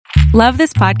Love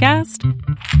this podcast?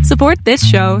 Support this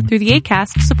show through the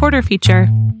Acast supporter feature.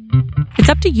 It's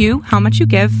up to you how much you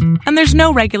give, and there's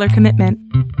no regular commitment.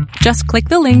 Just click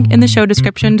the link in the show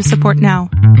description to support now.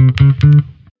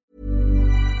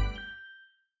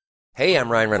 Hey, I'm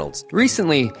Ryan Reynolds.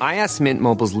 Recently, I asked Mint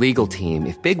Mobile's legal team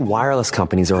if big wireless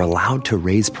companies are allowed to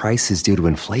raise prices due to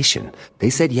inflation. They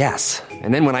said yes.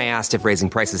 And then when I asked if raising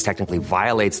prices technically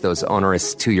violates those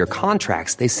onerous 2-year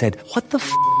contracts, they said, "What the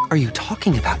f*** are you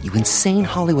talking about, you insane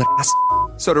Hollywood ass?"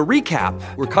 So to recap,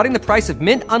 we're cutting the price of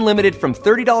Mint Unlimited from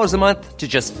 $30 a month to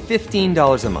just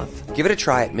 $15 a month. Give it a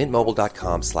try at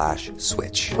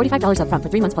mintmobile.com/switch. $45 up front for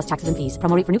 3 months plus taxes and fees.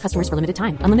 Promo rate for new customers for limited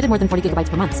time. Unlimited more than 40 gigabytes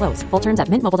per month. Slows full terms at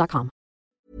mintmobile.com.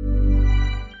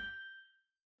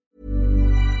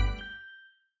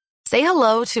 Say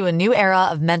hello to a new era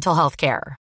of mental health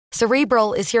care.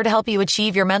 Cerebral is here to help you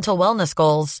achieve your mental wellness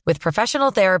goals with professional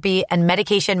therapy and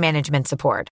medication management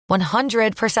support.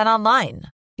 100% online.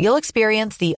 You'll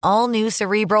experience the all-new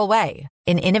Cerebral Way,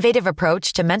 an innovative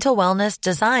approach to mental wellness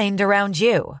designed around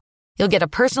you. You'll get a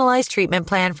personalized treatment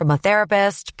plan from a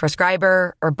therapist,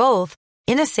 prescriber, or both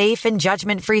in a safe and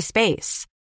judgment-free space.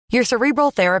 Your Cerebral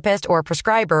therapist or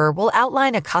prescriber will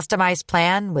outline a customized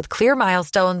plan with clear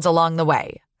milestones along the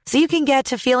way, so you can get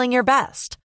to feeling your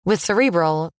best. With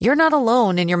Cerebral, you're not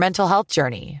alone in your mental health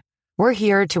journey. We're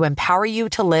here to empower you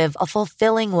to live a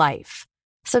fulfilling life.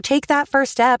 So take that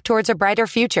first step towards a brighter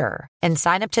future and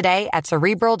sign up today at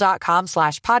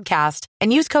Cerebral.com/podcast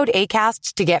and use code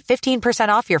ACAST to get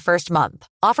 15% off your first month.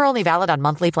 Offer only valid on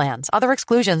monthly plans. Other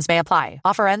exclusions may apply.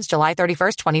 Offer ends July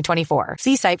 31st, 2024.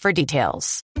 See site for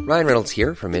details. Ryan Reynolds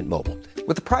here from Mint Mobile.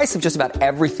 With the price of just about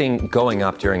everything going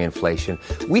up during inflation,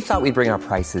 we thought we'd bring our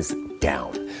prices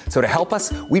down. So to help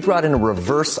us, we brought in a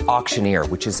reverse auctioneer,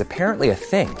 which is apparently a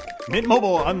thing. Mint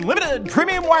Mobile Unlimited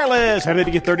Premium Wireless. How to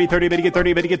get 30, 30, how to get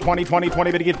 30, how to get 20, 20,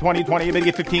 20, how to get 20, 20, how to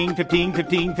get 15, 15,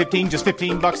 15, 15, just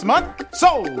 $15 a month?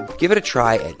 Sold! Give it a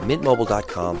try at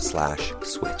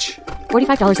mintmobile.com/switch.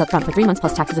 $45 up front for 3 months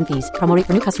plus taxes and fees. Promo rate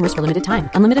for new customers for limited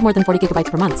time. Unlimited more than 40 gigabytes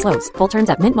per month. Slows full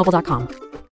terms at mintmobile.com.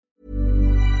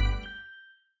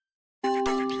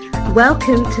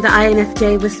 Welcome to the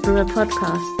INFJ Whisperer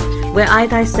podcast, where I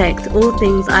dissect all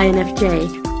things INFJ.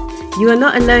 You are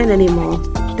not alone anymore.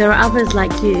 There are others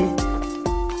like you.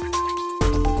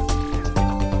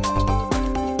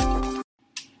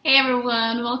 Hey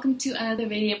everyone, welcome to another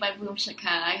video by Boom Shaka.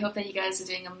 I hope that you guys are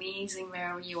doing amazing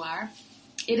wherever you are.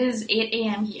 It is 8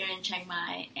 a.m. here in Chiang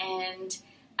Mai, and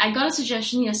I got a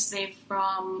suggestion yesterday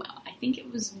from, I think it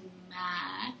was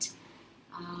Matt.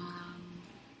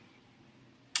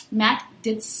 Matt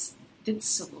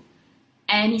Ditzel.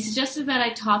 And he suggested that I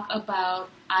talk about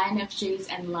INFJs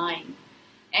and lying.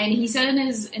 And he said in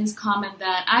his comment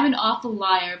that I'm an awful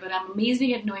liar, but I'm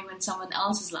amazing at knowing when someone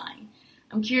else is lying.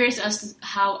 I'm curious as to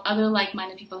how other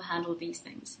like-minded people handle these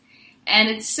things. And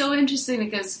it's so interesting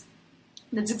because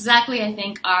that's exactly, I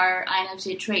think, our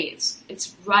INFJ traits.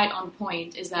 It's right on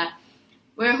point, is that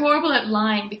we're horrible at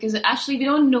lying because actually we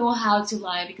don't know how to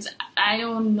lie, because I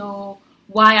don't know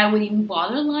why I would even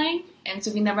bother lying, and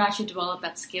so we never actually develop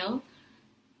that skill.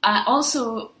 We're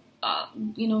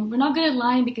not good at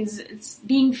lying because it's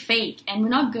being fake, and we're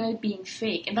not good at being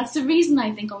fake. And that's the reason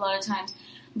I think a lot of times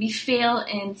we fail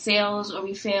in sales or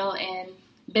we fail in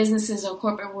businesses or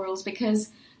corporate worlds, because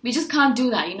we just can't do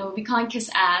that. We can't kiss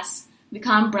ass, we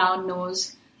can't brown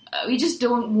nose. We just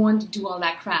don't want to do all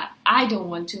that crap. I don't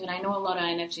want to, and I know a lot of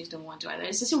INFJs don't want to either.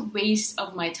 It's just a waste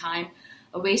of my time,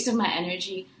 a waste of my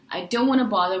energy. I don't want to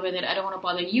bother with it. I don't want to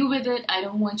bother you with it. I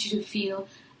don't want you to feel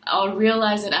or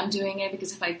realize that I'm doing it,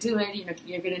 because if I do it,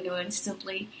 you're going to know it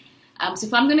instantly. So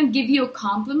if I'm going to give you a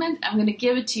compliment, I'm going to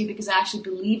give it to you because I actually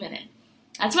believe in it.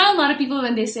 That's why a lot of people,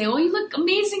 when they say, "Oh, you look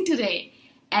amazing today,"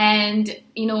 and,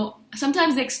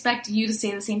 sometimes they expect you to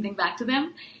say the same thing back to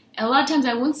them. And a lot of times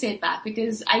I won't say it back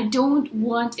because I don't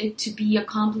want it to be a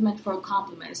compliment for a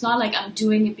compliment. It's not like I'm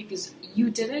doing it because you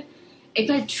did it. If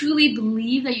I truly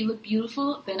believe that you look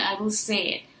beautiful, then I will say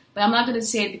it. But I'm not going to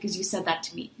say it because you said that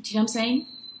to me. Do you know what I'm saying?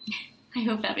 I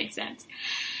hope that makes sense.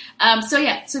 So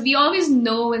we always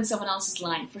know when someone else is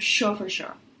lying, for sure.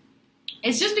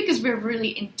 It's just because we're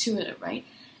really intuitive, right?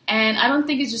 And I don't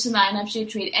think it's just an INFJ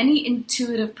trait. Any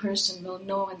intuitive person will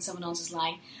know when someone else is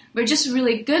lying. We're just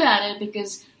really good at it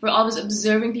because we're always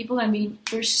observing people, and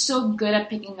we're so good at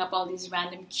picking up all these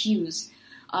random cues.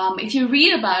 If you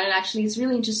read about it, actually, it's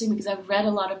really interesting because I've read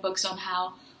a lot of books on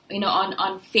how,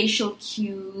 on facial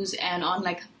cues and on,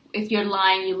 like, if you're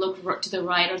lying, you look to the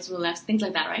right or to the left, things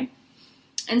like that, right?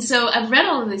 And so I've read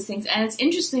all of these things, and it's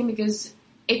interesting because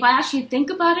if I actually think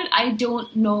about it, I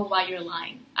don't know why you're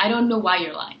lying. I don't know why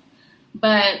you're lying.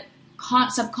 But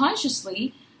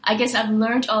subconsciously, I guess I've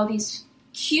learned all these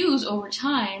cues over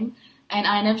time, and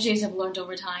INFJs have learned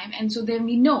over time, and so then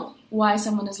we know why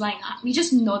someone is lying. We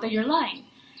just know that you're lying.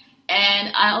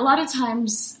 And a lot of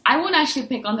times, I won't actually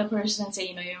pick on the person and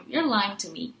say, you're lying to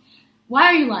me. Why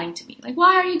are you lying to me? Like,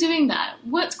 why are you doing that?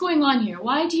 What's going on here?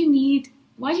 Why do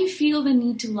you feel the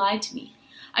need to lie to me?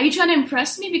 Are you trying to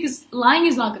impress me? Because lying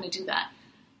is not going to do that.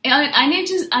 And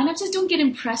INFJs don't get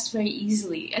impressed very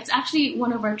easily. It's actually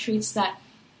one of our traits that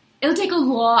it'll take a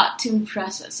lot to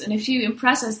impress us. And if you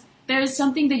impress us, there's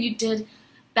something that you did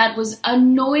that was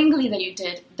unknowingly that you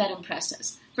did that impressed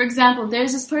us. For example,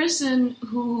 there's this person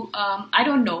who I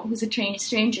don't know, who's a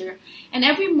stranger, and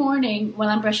every morning while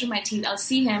I'm brushing my teeth, I'll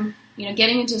see him,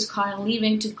 getting into his car and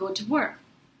leaving to go to work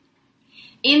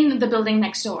in the building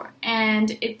next door.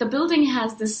 And the building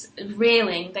has this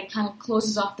railing that kind of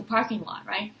closes off the parking lot,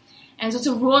 right? And so it's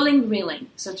a rolling railing,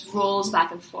 so it rolls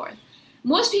back and forth.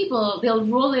 Most people, they'll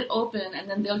roll it open and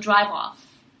then they'll drive off,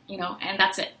 and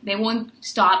that's it. They won't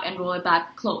stop and roll it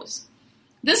back closed.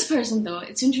 This person, though,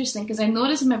 it's interesting because I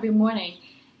notice him every morning.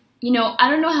 I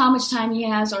don't know how much time he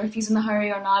has or if he's in a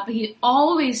hurry or not, but he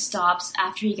always stops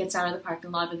after he gets out of the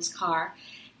parking lot with his car,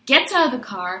 gets out of the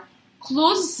car,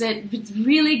 closes it with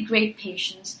really great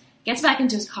patience, gets back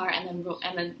into his car, and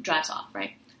then drives off,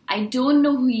 right? I don't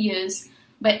know who he is,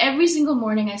 but every single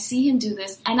morning I see him do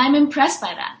this, and I'm impressed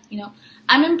by that,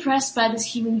 I'm impressed by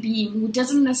this human being who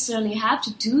doesn't necessarily have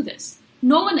to do this.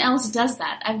 No one else does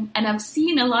that. I've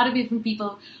seen a lot of different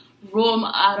people roam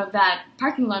out of that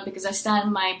parking lot because I stand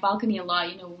in my balcony a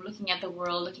lot, looking at the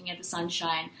world, looking at the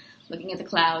sunshine, looking at the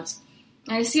clouds.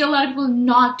 And I see a lot of people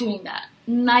not doing that.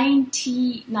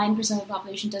 99% of the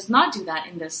population does not do that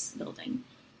in this building,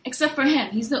 except for him.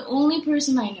 He's the only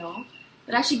person I know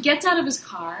that actually gets out of his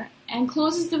car and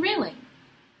closes the railing.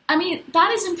 I mean,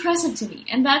 that is impressive to me,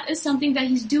 and that is something that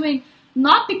he's doing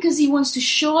not because he wants to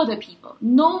show other people.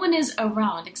 No one is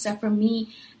around except for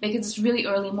me because it's really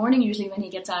early morning, usually when he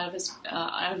gets out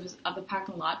of the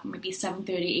parking lot, maybe 7:30,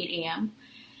 8 a.m.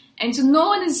 And so no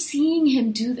one is seeing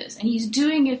him do this, and he's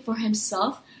doing it for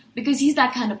himself because he's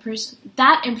that kind of person.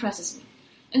 That impresses me.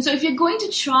 And so if you're going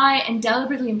to try and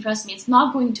deliberately impress me, it's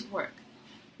not going to work.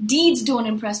 Deeds don't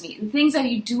impress me. The things that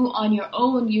you do on your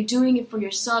own, you're doing it for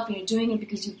yourself, and you're doing it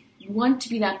because you want to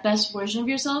be that best version of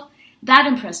yourself, that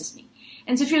impresses me.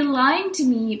 And so if you're lying to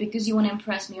me because you want to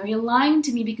impress me, or you're lying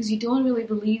to me because you don't really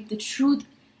believe the truth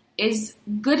is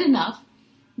good enough,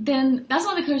 then that's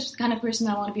not the kind of person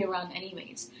I want to be around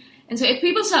anyways. And so if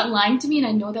people start lying to me and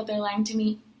I know that they're lying to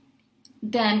me,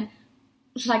 then,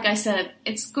 like I said,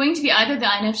 it's going to be either the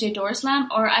INFJ door slam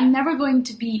or I'm never going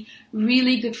to be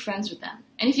really good friends with them.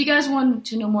 And if you guys want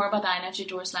to know more about the INFJ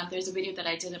door slam, there's a video that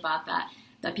I did about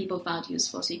that people found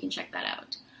useful, so you can check that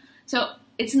out. So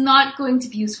it's not going to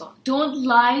be useful. Don't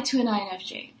lie to an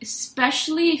INFJ,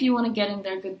 especially if you want to get in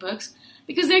their good books,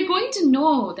 because they're going to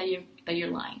know that you're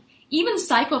lying. Even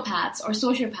psychopaths or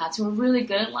sociopaths who are really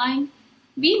good at lying,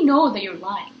 we know that you're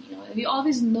lying. We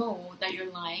always know that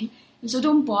you're lying, and so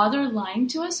don't bother lying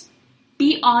to us.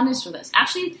 Be honest with us.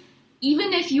 Actually,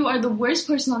 even if you are the worst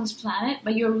person on this planet,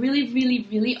 but you're really, really,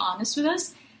 really honest with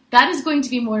us, that is going to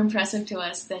be more impressive to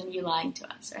us than you lying to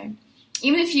us, right?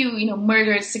 Even if you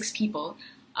murdered 6 people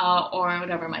or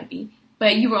whatever it might be,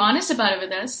 but you were honest about it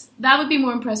with us, that would be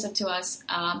more impressive to us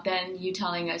than you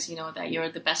telling us, that you're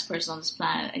the best person on this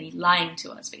planet and you lying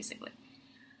to us, basically.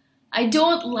 I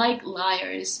don't like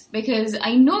liars because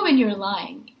I know when you're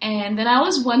lying, and then I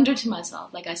always wonder to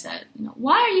myself, like I said,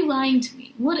 why are you lying to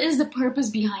me? What is the purpose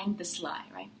behind this lie,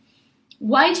 right?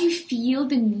 Why do you feel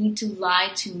the need to lie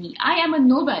to me? I am a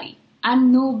nobody.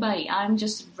 I'm nobody. I'm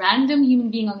just a random human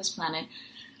being on this planet.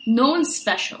 No one's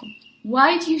special.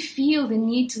 Why do you feel the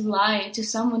need to lie to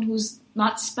someone who's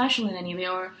not special in any way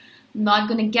or not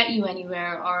going to get you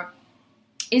anywhere or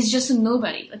is just a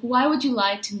nobody? Like, why would you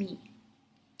lie to me?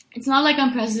 It's not like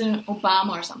I'm President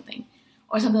Obama or something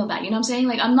like that. You know what I'm saying?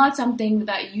 Like, I'm not something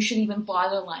that you should even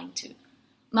bother lying to.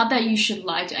 Not that you should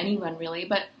lie to anyone, really,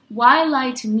 but why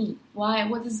lie to me? Why?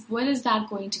 What is that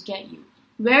going to get you?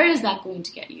 Where is that going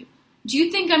to get you? Do you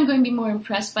think I'm going to be more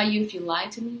impressed by you if you lie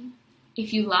to me?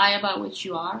 If you lie about what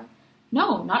you are?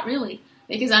 No, not really.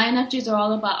 Because INFJs are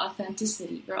all about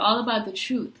authenticity. We're all about the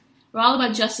truth. We're all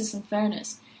about justice and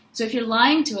fairness. So if you're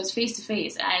lying to us face to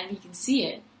face and we can see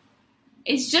it,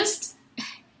 it's just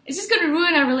going to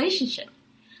ruin our relationship.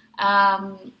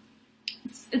 The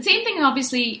same thing,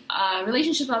 obviously,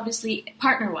 relationships, obviously,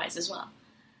 partner-wise as well.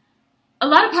 A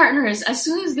lot of partners, as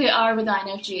soon as they are with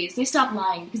INFJs, they stop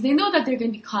lying because they know that they're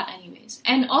going to be caught anyways.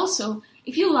 And also,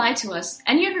 if you lie to us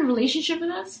and you're in a relationship with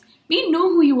us, we know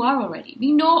who you are already.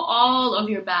 We know all of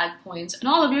your bad points and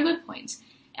all of your good points.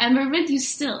 And we're with you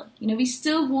still. We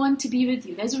still want to be with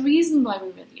you. There's a reason why we're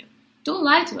with you. Don't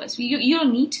lie to us. You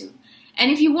don't need to. And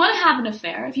if you want to have an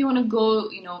affair, if you want to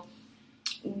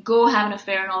go have an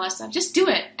affair and all that stuff, just do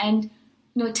it. And,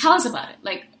 tell us about it.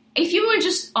 Like, if you were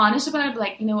just honest about it,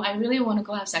 like, I really want to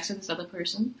go have sex with this other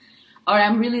person, or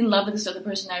I'm really in love with this other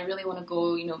person, I really want to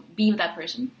go, be with that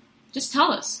person, just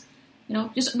tell us.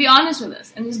 Just be honest with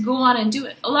us and just go on and do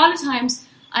it. A lot of times,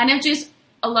 INFJs,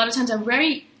 are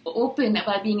very open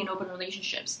about being in open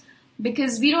relationships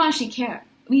because we don't actually care.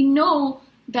 We know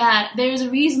that there's a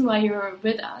reason why you're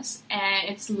with us and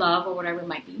it's love or whatever it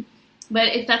might be.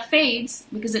 But if that fades,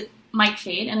 because it might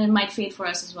fade and it might fade for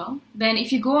us as well, then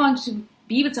if you go on to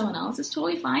be with someone else, it's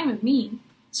totally fine with me.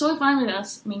 It's totally fine with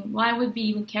us. I mean, why would we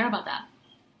even care about that?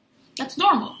 That's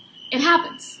normal. It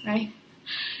happens, right?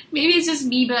 Maybe it's just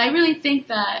me, but I really think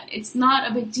that it's not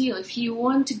a big deal. If you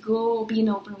want to go be in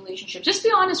an open relationship, just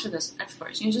be honest with us at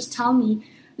first. Just tell me,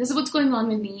 this is what's going on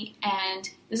with me, and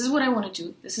this is what I want to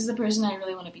do. This is the person I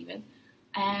really want to be with.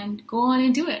 And go on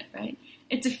and do it, right?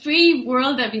 It's a free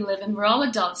world that we live in. We're all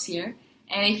adults here.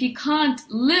 And if you can't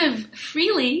live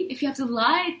freely, if you have to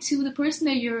lie to the person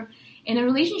that you're in a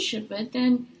relationship with,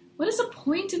 then what is the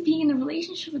point of being in a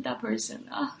relationship with that person?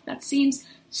 Oh, that seems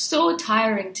so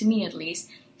tiring to me, at least.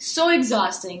 So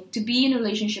exhausting to be in a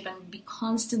relationship and be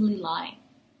constantly lying.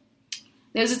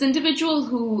 There's this individual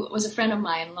who was a friend of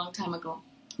mine a long time ago.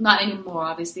 Not anymore,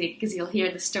 obviously, because you'll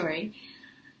hear the story.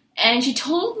 And she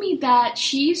told me that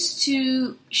she's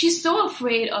so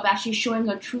afraid of actually showing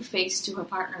her true face to her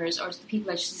partners or to the people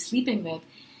that she's sleeping with,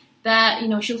 that,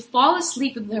 she'll fall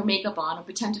asleep with her makeup on or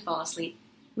pretend to fall asleep.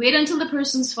 Wait until the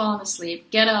person's fallen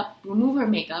asleep, get up, remove her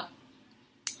makeup,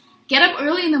 get up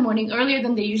early in the morning, earlier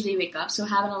than they usually wake up, so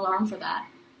have an alarm for that.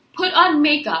 Put on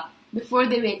makeup before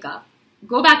they wake up,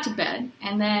 go back to bed,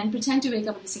 and then pretend to wake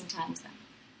up at the same time as them.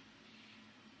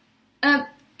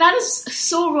 That is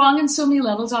so wrong in so many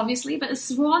levels, obviously, but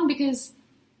it's wrong because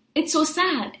it's so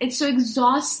sad. It's so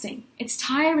exhausting. It's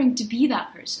tiring to be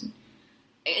that person.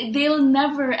 They'll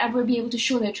never, ever be able to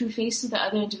show their true face to the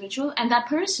other individual, and that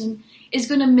person is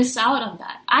going to miss out on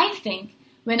that. I think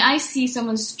when I see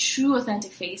someone's true,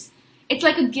 authentic face, it's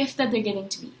like a gift that they're giving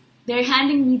to me. They're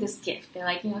handing me this gift. They're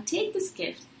like, take this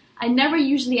gift. I never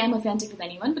usually am authentic with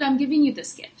anyone, but I'm giving you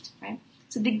this gift, right?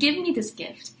 So they give me this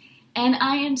gift. And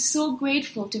I am so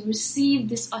grateful to receive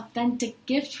this authentic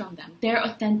gift from them, their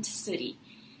authenticity,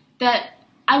 that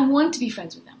I want to be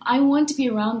friends with them. I want to be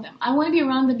around them. I want to be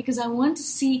around them because I want to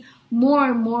see more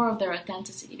and more of their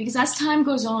authenticity. Because as time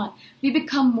goes on, we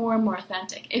become more and more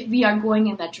authentic if we are going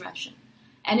in that direction.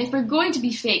 And if we're going to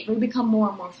be fake, we become more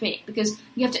and more fake because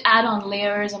we have to add on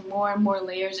layers and more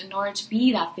layers in order to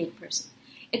be that fake person.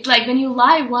 It's like when you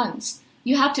lie once,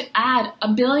 you have to add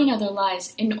a billion other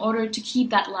lies in order to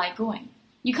keep that lie going.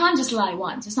 You can't just lie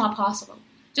once. It's not possible.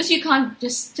 Just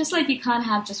like you can't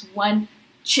have just one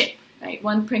chip, right?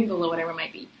 One Pringle or whatever it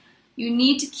might be. You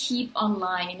need to keep on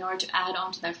lying in order to add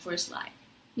on to that first lie.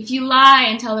 If you lie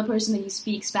and tell the person that you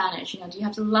speak Spanish, you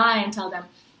have to lie and tell them,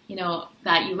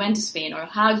 that you went to Spain, or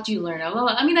how did you learn, or blah,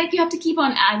 blah. I mean, you have to keep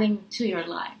on adding to your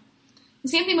lie. The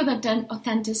same thing with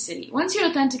authenticity. Once you're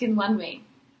authentic in one way,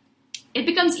 it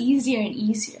becomes easier and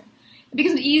easier. It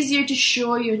becomes easier to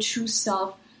show your true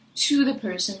self to the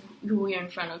person who you're in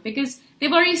front of because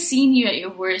they've already seen you at your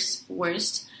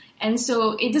worst, and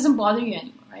so it doesn't bother you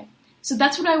anymore, right? So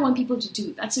that's what I want people to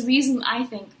do. That's the reason I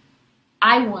think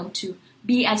I want to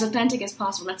be as authentic as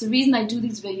possible. That's the reason I do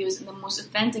these videos in the most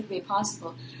authentic way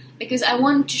possible, because I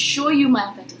want to show you my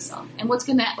authentic self. And what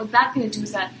that's gonna do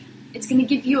is that it's gonna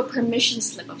give you a permission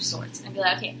slip of sorts and be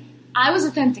like, okay, I was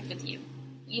authentic with you.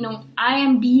 I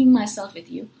am being myself with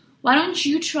you. Why don't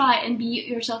you try and be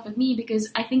yourself with me? Because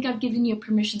I think I've given you a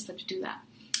permission slip to do that.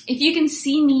 If you can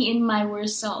see me in my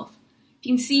worst self, if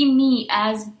you can see me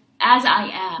as I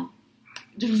am,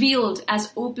 revealed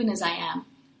as open as I am,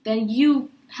 then you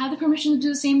have the permission to do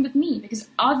the same with me. Because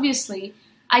obviously,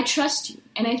 I trust you,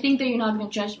 and I think that you're not going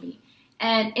to judge me.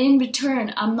 And in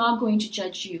return, I'm not going to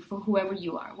judge you for whoever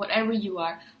you are, whatever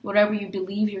you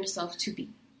believe yourself to be.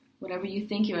 Whatever you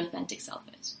think your authentic self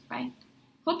is, right?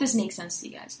 Hope this makes sense to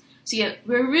you guys. So yeah,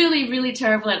 we're really, really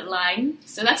terrible at lying.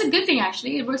 So that's a good thing,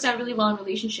 actually. It works out really well in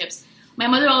relationships. My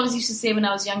mother always used to say when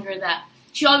I was younger that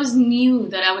she always knew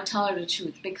that I would tell her the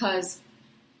truth because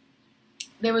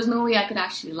there was no way I could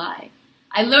actually lie.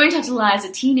 I learned how to lie as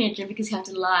a teenager because you have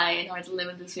to lie in order to live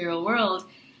in this real world.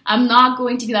 I'm not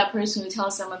going to be that person who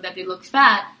tells someone that they look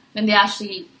fat when they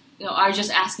actually are just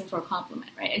asking for a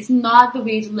compliment, right? It's not the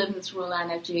way to live in this world,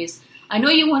 INFJs. I know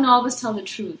you want to always tell the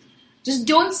truth, Just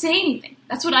don't say anything.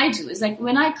 That's what I do. Is like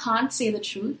when I can't say the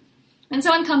truth, when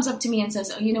someone comes up to me and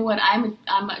says, "Oh, you know what? I'm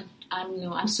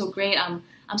so great. I'm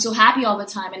so happy all the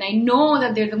time," and I know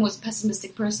that they're the most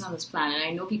pessimistic person on this planet.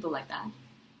 I know people like that.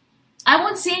 I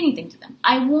won't say anything to them.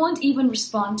 I won't even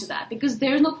respond to that because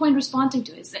there's no point responding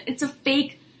to it. It's a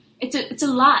fake. It's a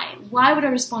lie. Why would I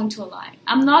respond to a lie?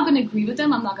 I'm not going to agree with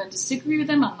them. I'm not going to disagree with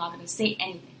them. I'm not going to say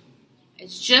anything.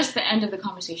 It's just the end of the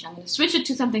conversation. I'm going to switch it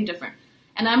to something different.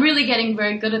 And I'm really getting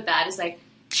very good at that. It's like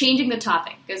changing the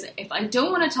topic. Because if I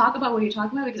don't want to talk about what you're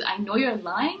talking about because I know you're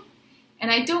lying, and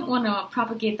I don't want to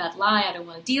propagate that lie, I don't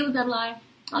want to deal with that lie,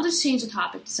 I'll just change the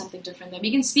topic to something different that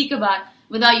we can speak about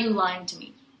without you lying to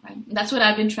me. Right? And that's what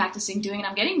I've been practicing doing, and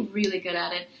I'm getting really good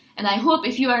at it. And I hope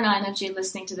if you are an INFJ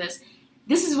listening to this,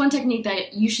 this is one technique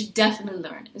that you should definitely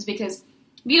learn. Is because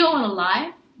we don't want to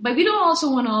lie, but we don't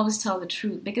also want to always tell the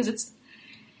truth. Because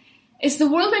it's the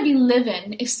world that we live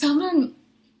in. If someone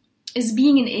is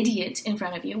being an idiot in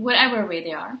front of you, whatever way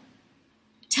they are,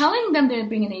 telling them they're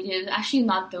being an idiot is actually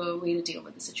not the way to deal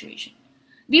with the situation.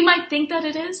 We might think that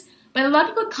it is, but a lot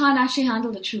of people can't actually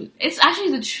handle the truth. It's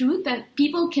actually the truth that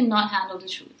people cannot handle the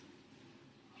truth.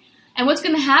 And what's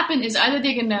going to happen is either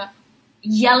they're going to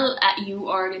yell at you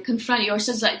or confront you or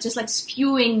just like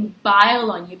spewing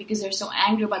bile on you because they're so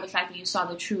angry about the fact that you saw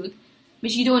the truth,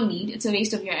 which you don't need. It's a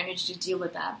waste of your energy to deal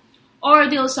with that. Or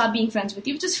they'll stop being friends with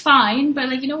you, which is fine, but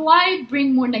why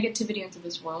bring more negativity into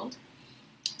this world?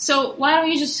 So why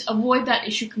don't you just avoid that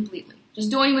issue completely?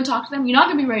 Just don't even talk to them. You're not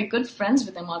going to be very good friends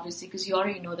with them, obviously, because you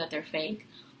already know that they're fake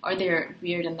or they're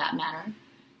weird in that manner.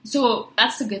 So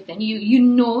that's the good thing.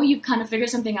 You've kind of figured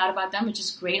something out about them, which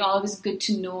is great. Always good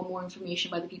to know more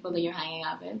information about the people that you're hanging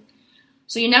out with.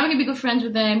 So you're never going to be good friends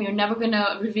with them. You're never going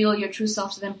to reveal your true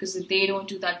self to them because they don't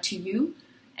do that to you.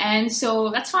 And so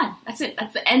that's fine. That's it.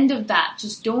 That's the end of that.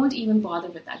 Just don't even bother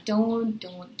with that. Don't.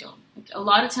 Like a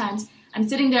lot of times I'm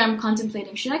sitting there, I'm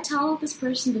contemplating, should I tell this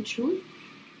person the truth?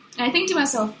 And I think to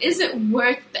myself, is it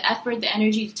worth the effort, the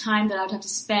energy, the time that I would have to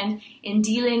spend in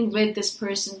dealing with this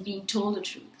person being told the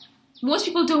truth? Most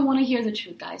people don't want to hear the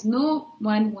truth, guys. No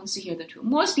one wants to hear the truth.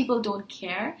 Most people don't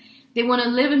care. They want to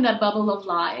live in that bubble of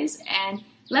lies and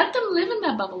let them live in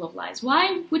that bubble of lies.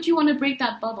 Why would you want to break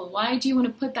that bubble? Why do you want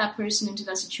to put that person into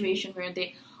that situation where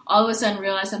they all of a sudden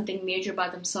realize something major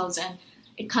about themselves and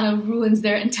it kind of ruins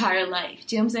their entire life?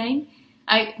 Do you know what I'm saying?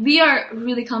 We are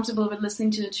really comfortable with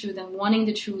listening to the truth and wanting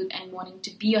the truth and wanting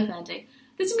to be authentic.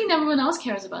 Doesn't mean everyone else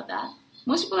cares about that.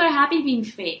 Most people are happy being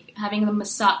fake, having a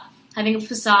facade,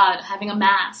 having a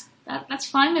mask. That's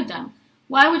fine with them.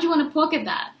 Why would you want to poke at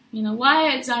that?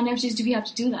 Why as INFJs do we have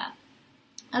to do that?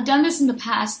 I've done this in the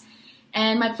past,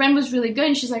 and my friend was really good,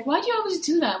 and she's like, why do you always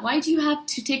do that? Why do you have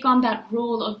to take on that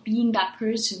role of being that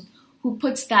person who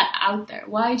puts that out there?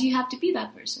 Why do you have to be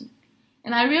that person?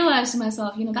 And I realized to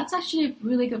myself, that's actually a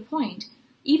really good point.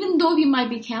 Even though we might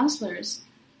be counselors,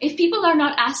 if people are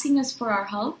not asking us for our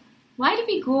help, why do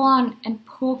we go on and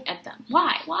poke at them?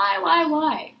 Why?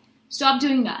 Stop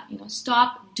doing that.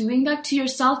 Stop doing that to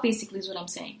yourself, basically, is what I'm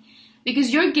saying.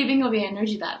 Because you're giving away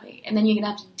energy that way. And then you're going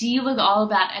to have to deal with all of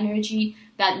that energy,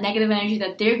 that negative energy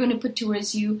that they're going to put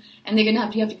towards you. And you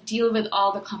have to deal with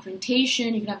all the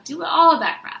confrontation. You're going to have to deal with all of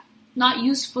that crap.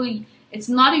 It's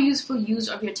not a useful use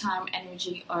of your time,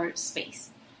 energy, or space.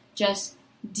 Just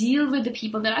deal with the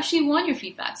people that actually want your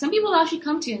feedback. Some people actually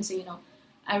come to you and say,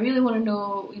 I really want to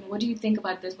know, what do you think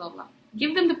about this, blah, blah.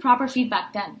 Give them the proper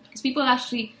feedback then. Because people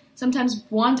actually sometimes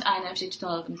want INFJ to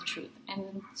tell them the truth.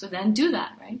 And so then do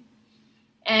that, right?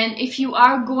 And if you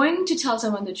are going to tell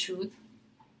someone the truth,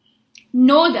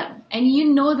 know them. And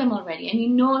you know them already. And you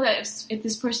know that if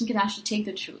this person can actually take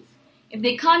the truth. If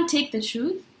they can't take the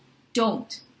truth,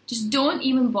 don't. Just don't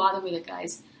even bother with it,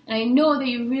 guys. And I know that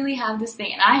you really have this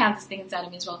thing, and I have this thing inside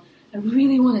of me as well. I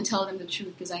really want to tell them the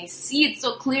truth because I see it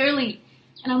so clearly.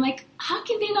 And I'm like, how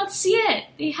can they not see it?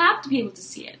 They have to be able to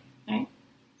see it, right?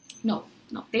 No,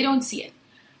 they don't see it.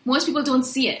 Most people don't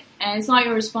see it, and it's not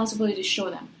your responsibility to show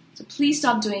them. So please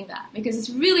stop doing that because it's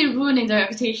really ruining the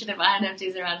reputation of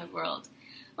INFJs around the world.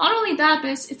 Not only that,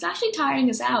 but it's actually tiring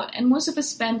us out. And most of us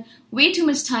spend way too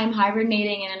much time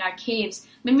hibernating and in our caves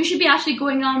when we should be actually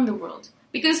going out in the world.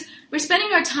 Because we're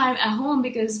spending our time at home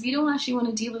because we don't actually want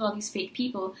to deal with all these fake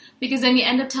people. Because then we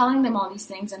end up telling them all these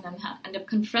things and then end up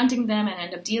confronting them and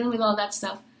end up dealing with all that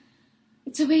stuff.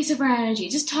 It's a waste of our energy.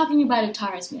 Just talking about it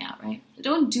tires me out, right? So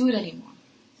don't do it anymore.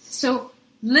 So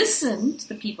listen to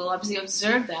the people, obviously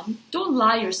observe them. Don't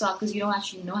lie yourself because you don't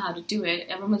actually know how to do it.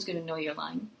 Everyone's going to know you're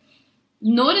lying.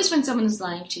 Notice when someone is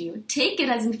lying to you. Take it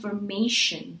as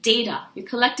information, data. You're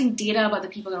collecting data about the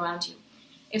people around you.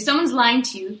 If someone's lying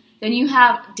to you, then you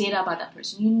have data about that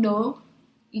person. You know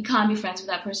you can't be friends with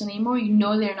that person anymore, you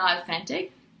know they're not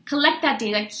authentic, collect that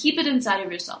data, keep it inside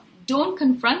of yourself. Don't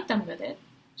confront them with it.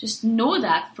 Just know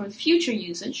that for future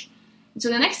usage. And so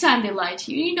the next time they lie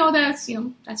to you, you know that's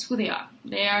who they are.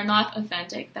 They are not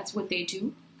authentic. That's what they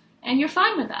do. And you're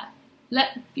fine with that.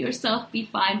 Let yourself be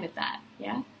fine with that.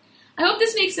 Yeah. I hope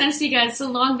this makes sense to you guys. It's a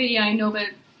long video, I know, but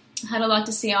I had a lot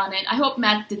to say on it. I hope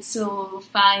Matt did still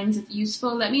finds it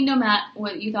useful. Let me know, Matt,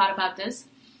 what you thought about this.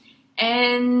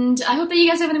 And I hope that you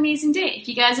guys have an amazing day. If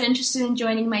you guys are interested in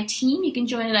joining my team, you can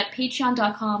join it at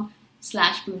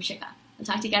patreon.com/boomshika. I'll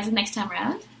talk to you guys next time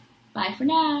around. Bye for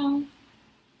now.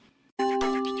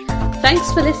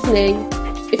 Thanks for listening.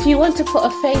 If you want to put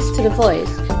a face to the voice,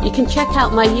 you can check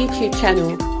out my YouTube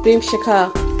channel, Boom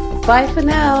Shika. Bye for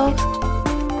now.